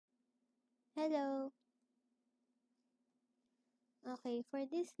Hello! Okay, for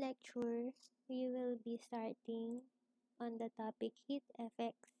this lecture, we will be starting on the topic heat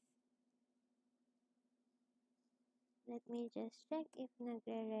effects. Let me just check if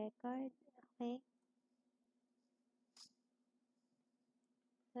nagre-record. Okay.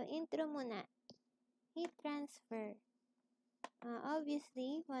 So, intro muna. Heat transfer.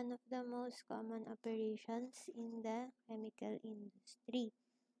 Obviously, one of the most common operations in the chemical industry.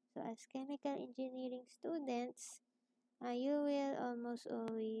 So, as chemical engineering students, you will almost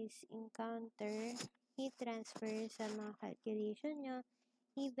always encounter heat transfer sa mga calculation nyo,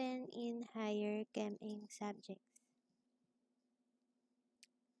 even in higher chem-eng subjects.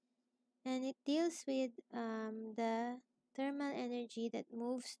 And it deals with the thermal energy that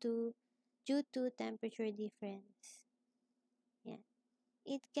moves due to temperature difference. Yeah.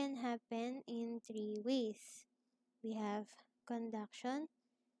 It can happen in three ways. We have conduction,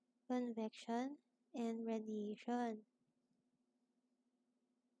 convection, and radiation.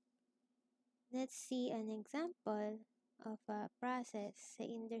 Let's see an example of a process sa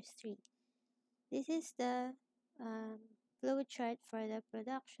industry. This is the flow chart for the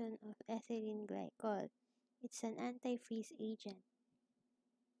production of ethylene glycol. It's an antifreeze agent.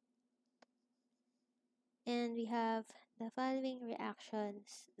 And we have the following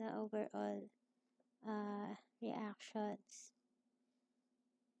reactions, the overall reactions.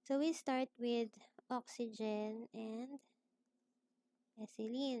 So we start with oxygen and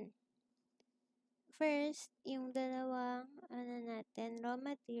ethylene. First, yung dalawang raw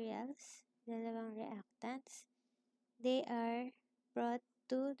materials, dalawang reactants, they are brought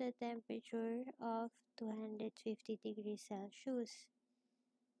to the temperature of 250 degrees Celsius.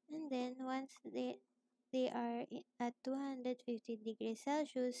 And then once they are at 250 degrees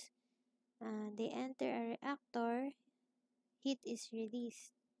Celsius, they enter a reactor, heat is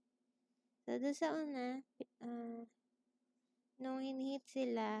released. So, doon sa una, nung hinheat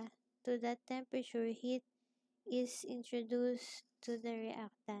sila to that temperature, heat is introduced to the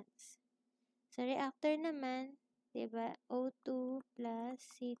reactants. Sa reactor naman, diba, O2 plus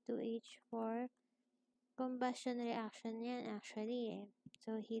C2H4, combustion reaction yan actually eh.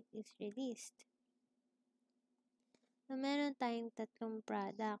 So, heat is released. So, meron tayong tatlong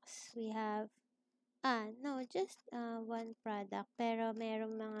products. We have, just one product. Pero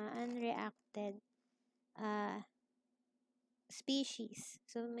merong mga unreacted species.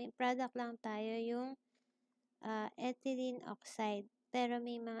 So, may product lang tayo yung ethylene oxide. Pero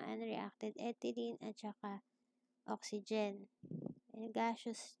may mga unreacted ethylene at saka oxygen.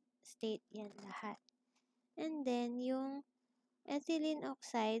 Gaseous state yan lahat. And then, yung ethylene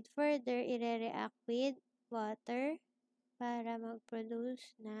oxide, further, ire-react with water para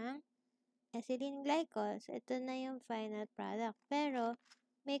mag-produce ng ethylene glycol. So, ito na yung final product. Pero,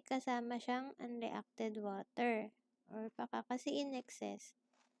 may kasama siyang unreacted water. Or baka kasi in excess.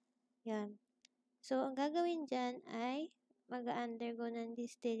 Yan. So, ang gagawin dyan ay mag-undergo ng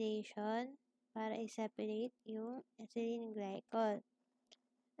distillation para i-separate yung ethylene glycol.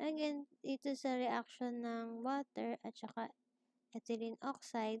 Again, dito sa reaction ng water at saka ethylene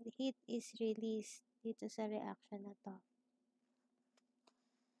oxide, heat is released dito sa reaction na to.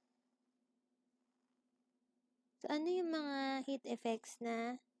 So, ano yung mga heat effects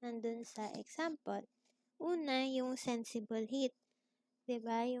na nandun sa example? Una, yung sensible heat.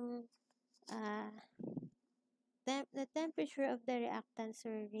 Diba? Yung the temperature of the reactants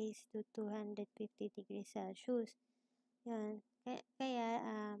were raised to 250 degrees Celsius. Yan. Kaya,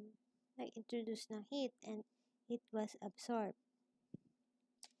 nag-introduce ng heat and it was absorbed.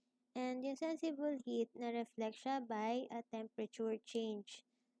 And yung sensible heat na-reflect siya by a temperature change.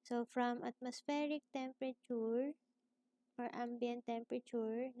 So, from atmospheric temperature or ambient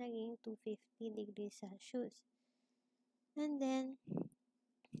temperature, naging 250 degrees Celsius. And then,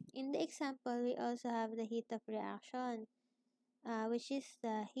 in the example, we also have the heat of reaction, which is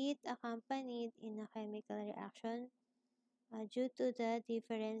the heat accompanied in a chemical reaction due to the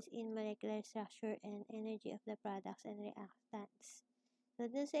difference in molecular structure and energy of the products and reactants. So,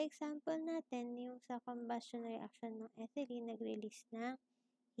 dun sa example natin, yung sa combustion reaction ng ethylene, nag-release ng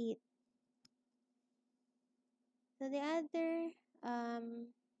heat. So, the other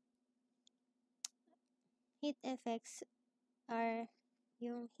heat effects are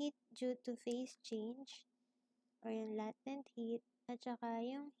yung heat due to phase change or yung latent heat at saka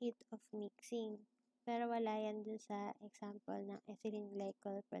yung heat of mixing. Pero wala yan dun sa example ng ethylene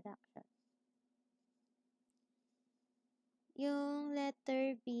glycol production. Yung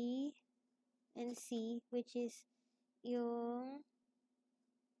letter B and C, which is yung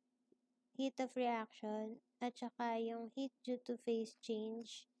heat of reaction at saka yung heat due to phase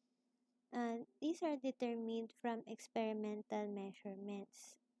change, These are determined from experimental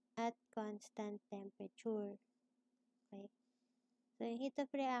measurements at constant temperature. Okay? So, yung heat of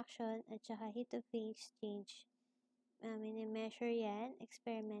reaction at saka heat of phase change, mini-measure yan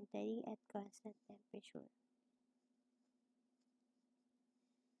experimentally at constant temperature.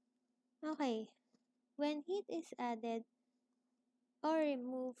 Okay. When heat is added or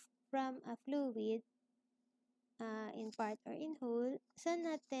removed from a fluid, in part or in whole, saan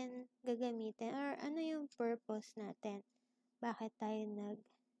natin gagamitin or ano yung purpose natin? Bakit tayo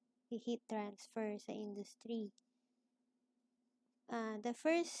nag-heat transfer sa industry? The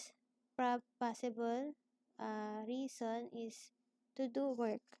first possible reason is to do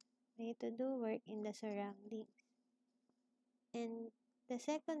work. Okay, to do work in the surroundings. And the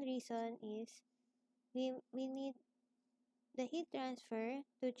second reason is we need the heat transfer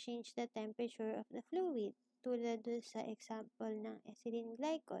to change the temperature of the fluid. Tulad doon sa example ng ethylene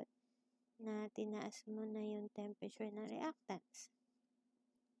glycol na tinaas mo na yung temperature ng reactants.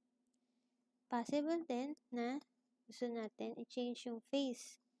 Possible din na gusto natin i-change yung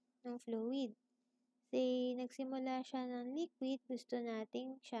phase ng fluid. Say, nagsimula siya ng liquid, gusto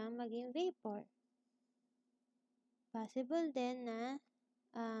natin siya maging vapor. Possible din na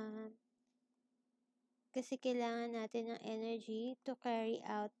kasi kailangan natin ng energy to carry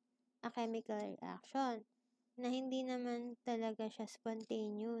out a chemical reaction na hindi naman talaga siya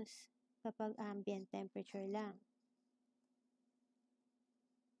spontaneous kapag ambient temperature lang.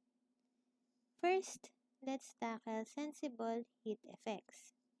 First, let's tackle sensible heat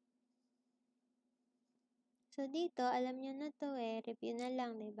effects. So, dito, alam nyo na to review na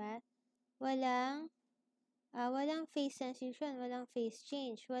lang, diba? Walang phase transition, walang phase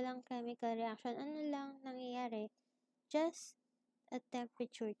change, walang chemical reaction. Ano lang nangyayari? Just a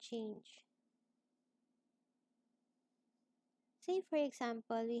temperature change. Say, for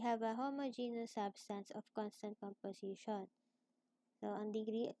example, we have a homogeneous substance of constant composition. So, ang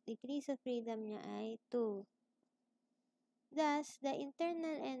degrees of freedom niya ay 2. Thus, the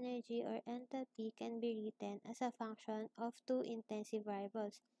internal energy or enthalpy can be written as a function of two intensive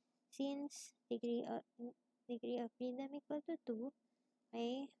variables. Since degree of freedom equal to 2,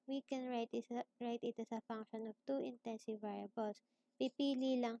 okay, we can write it as a function of two intensive variables.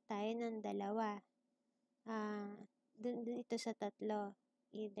 Pipili lang tayo ng dalawa. Ito sa tatlo.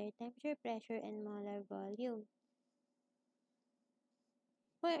 Either temperature, pressure, and molar volume.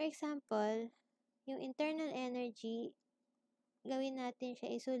 For example, yung internal energy, gawin natin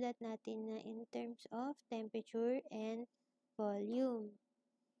siya, isulat natin na in terms of temperature and volume.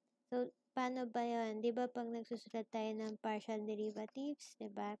 So, paano ba yun? Di ba pag nagsusulat tayo ng partial derivatives, di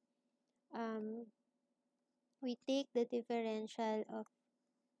ba? We take the differential of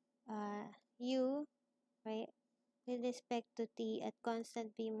u, right, with respect to t at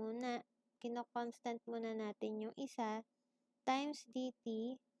constant v muna. Kino-constant muna natin yung isa times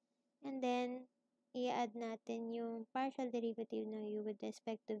dt, and then i-add natin yung partial derivative ng u with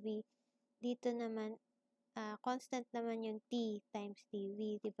respect to v. Dito naman, constant naman yung t times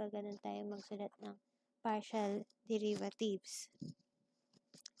dv. Diba ganun tayo magsulat ng partial derivatives?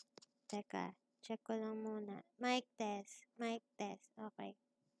 Teka, check ko lang muna. Mic test. Okay.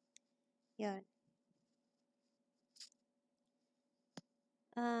 Yun.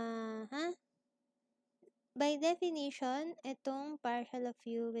 By definition, itong partial of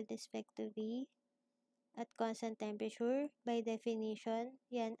u with respect to v at constant temperature, by definition,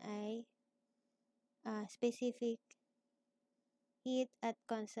 yan ay specific heat at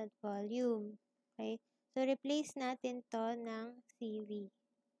constant volume. Okay? So, replace natin to ng CV.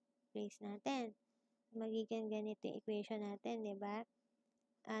 Replace natin. Magiging ganito yung equation natin, di ba?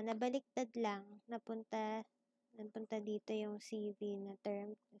 Nabaliktad lang. Napunta dito yung CV na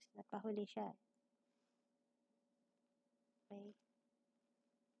term. Tapos napahuli siya. Okay?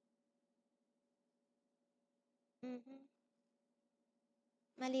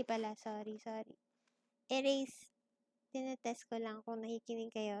 Mali pala. Sorry. Erase. Tinetest ko lang kung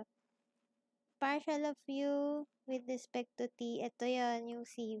nakikinig kayo. Partial of u with respect to t. Ito yon yung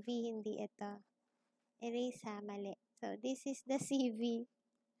CV, hindi ito. Erase ha, mali. So, this is the CV.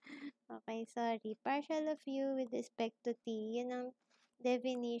 Okay, sorry. Partial of u with respect to t. Yun ang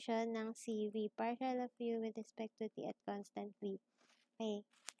definition ng CV. Partial of u with respect to t at constant v. Okay.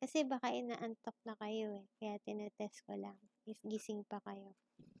 Kasi baka inaantok na kayo Kaya tinetest ko lang. If gising pa kayo.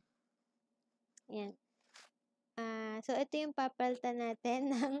 Yan. So, ito yung papalitan natin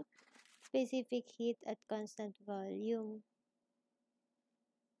ng specific heat at constant volume.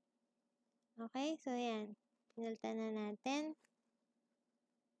 Okay, so yan. Pinalitan na natin.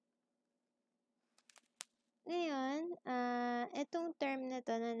 Ngayon, itong term na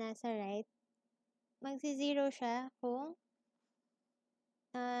to na nasa right, magsi-zero siya kung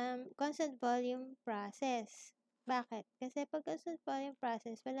constant volume process. Bakit? Kasi pag constant volume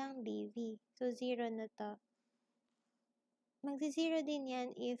process, walang dV. So, 0 na to. Magsi-zero din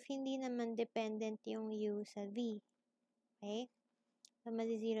yan if hindi naman dependent yung U sa V. Okay? So,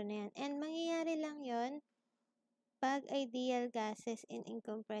 magsi-zero na yan. And mangyayari lang yon pag ideal gases in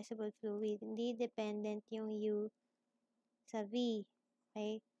incompressible fluid. Hindi dependent yung U sa V.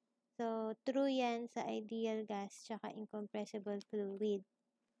 Okay? So, true yan sa ideal gas tsaka incompressible fluid.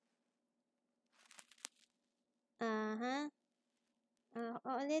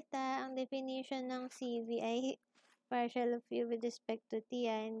 Ulit ang definition ng CV ay partial of U with respect to T,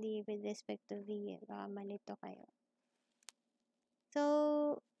 hindi with respect to V. Baka malito kayo. So,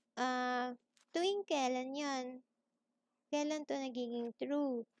 tuwing kailan yon? Kailan to nagiging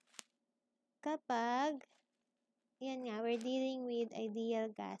true? Kapag, yan nga, we're dealing with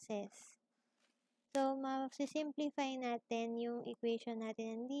ideal gases. So, masisimplify natin yung equation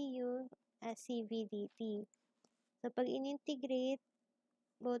natin ng du as CV dt. So, pag in-integrate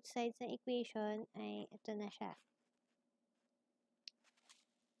both sides ng equation, ay ito na siya.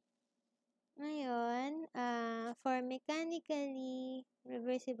 Ngayon, for mechanically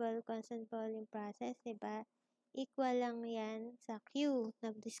reversible constant volume process, diba, equal lang yan sa Q.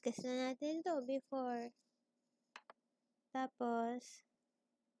 Nag-discuss na natin ito before. Tapos,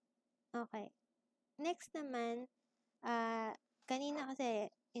 okay. Next naman, kanina kasi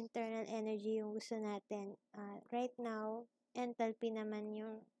internal energy yung gusto natin. Right now, enthalpy naman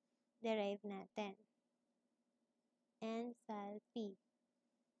yung derive natin. Enthalpy.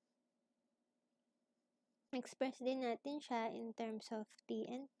 Express din natin siya in terms of T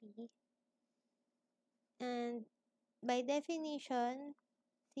and P. And by definition,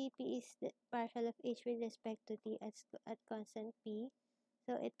 Cp is the partial of H with respect to T at constant P.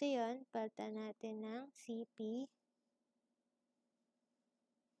 So, ito yon, palitan natin ng Cp.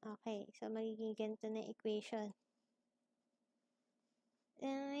 Okay, so magiging ganito na equation.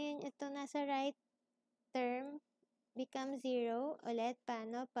 And ngayon, ito nasa right term becomes 0. Ulit,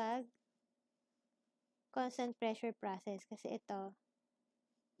 paano pag constant pressure process? Kasi ito,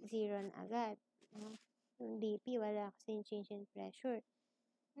 0 na agad. Yung dP, wala kasi change in pressure.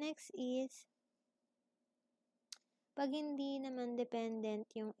 Next is, pag hindi naman dependent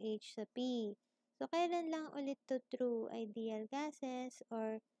yung H sa P. So, kailan lang ulit to true? Ideal gases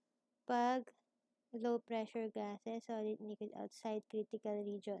or pag low pressure gases, solid, liquid, outside critical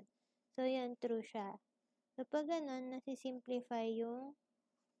region. So, yun, true siya. So, pag ganun, nasisimplify yung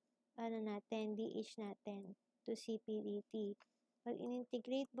DH natin to Cp dt. Pag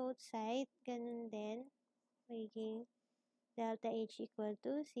in-integrate both sides, ganun din, magiging delta H equal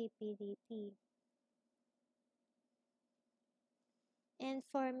to Cp dt. And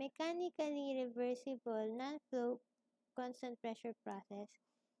for mechanically reversible non-flow constant pressure process,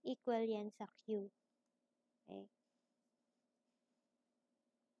 equal yan sa Q. Okay.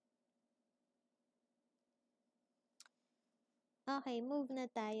 Okay, move na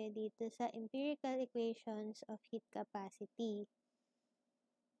tayo dito sa empirical equations of heat capacity.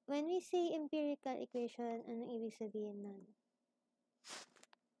 When we say empirical equation, anong ibig sabihin nun?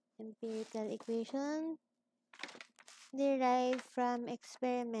 Empirical equation derived from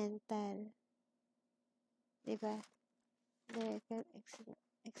experimental. Diba? Derived from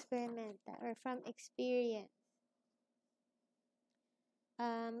experimental or from experience.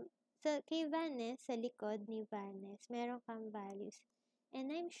 So, kay Ness, sa likod ni Ness, meron kang values.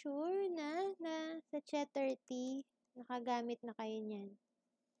 And I'm sure na sa ChE 30, nakagamit na kayo niyan.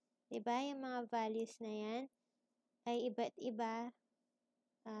 Diba? Yung mga values na yan ay iba't iba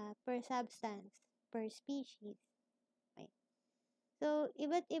per substance, per species. Okay. So,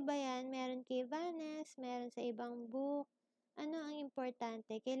 iba't iba yan. Meron kay Ness, meron sa ibang book. Ano ang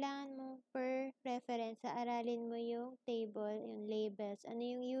importante? Kailangan mo per reference, aralin mo yung table, yung labels, ano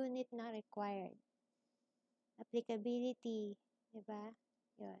yung unit na required. Applicability, diba?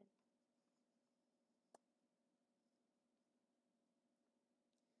 Yun.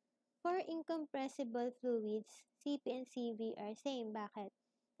 For incompressible fluids, Cp and Cv are same. Bakit?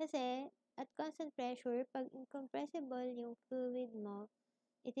 Kasi, at constant pressure, pag incompressible yung fluid mo,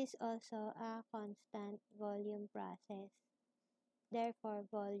 it is also a constant volume process. Therefore,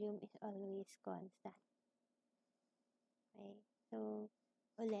 volume is always constant. Okay? So,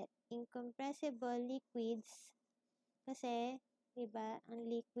 ulit, incompressible liquids, kasi, diba, ang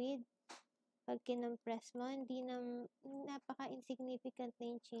liquid, pag kinompress mo, hindi na, napaka-insignificant na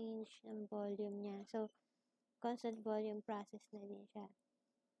yung change ng volume niya. So, constant volume process na din siya.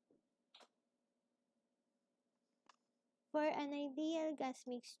 For an ideal gas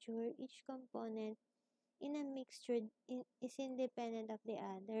mixture, each component in a mixture is independent of the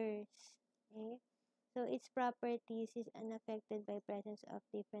others. Okay? So, its properties is unaffected by presence of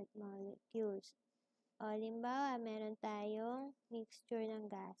different molecules. O, halimbawa, meron tayong mixture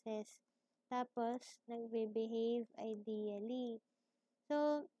ng gases. Tapos, nagbe-behave ideally.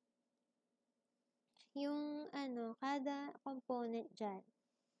 So, yung kada component dyan,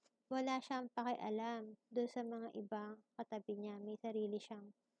 wala siyang pakialam doon sa mga ibang katabi niya. May sarili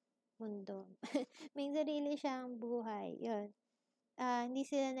siyang mundo. May sarili siyang buhay. Yun. Hindi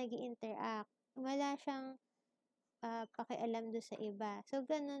sila nag-interact. Wala siyang pakialam doon sa iba. So,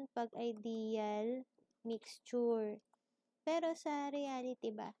 ganun pag ideal mixture. Pero sa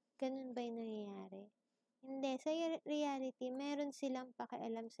reality ba, ganun ba yung nangyayari? Hindi. Sa reality, meron silang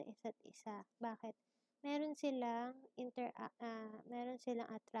pakialam sa isa't isa. Bakit? Meron silang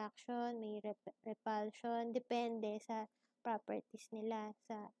attraction, may repulsion, depende sa properties nila,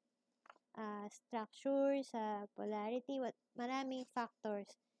 sa structure, sa polarity, maraming factors.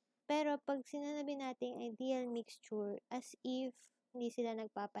 Pero pag sinabi nating ideal mixture, as if hindi sila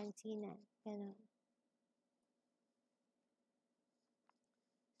nagpapansinan. Ganun.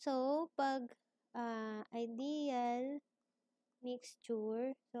 So, pag ideal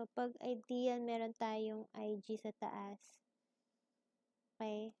mixture, so pag ideal, meron tayong IG sa taas.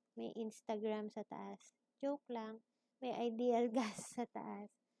 Okay? May Instagram sa taas. Joke lang. May ideal gas sa taas.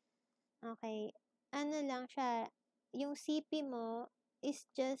 Okay. Ano lang siya, yung CP mo is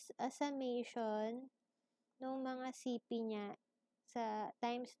just a summation ng mga CP niya sa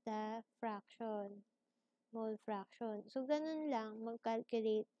times the fraction, mole fraction. So, ganun lang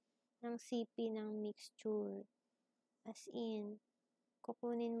mag-calculate ng CP ng mixture. As in,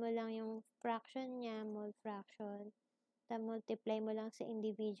 kukunin mo lang yung fraction niya, mole fraction, multiply mo lang sa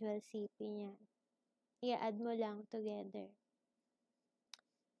individual CP niya. I-add mo lang together.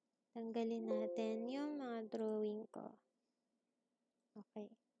 Tanggalin natin yung mga drawing ko.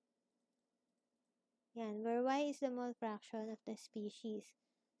 Okay. Yan, where y is the mole fraction of the species.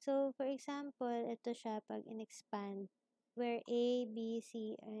 So, for example, ito siya pag in-expand, where A, B,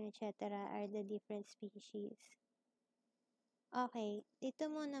 C, etc. are the different species. Okay, dito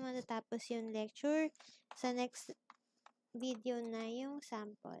muna matatapos yung lecture. Sa next video na yung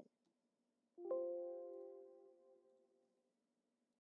sample.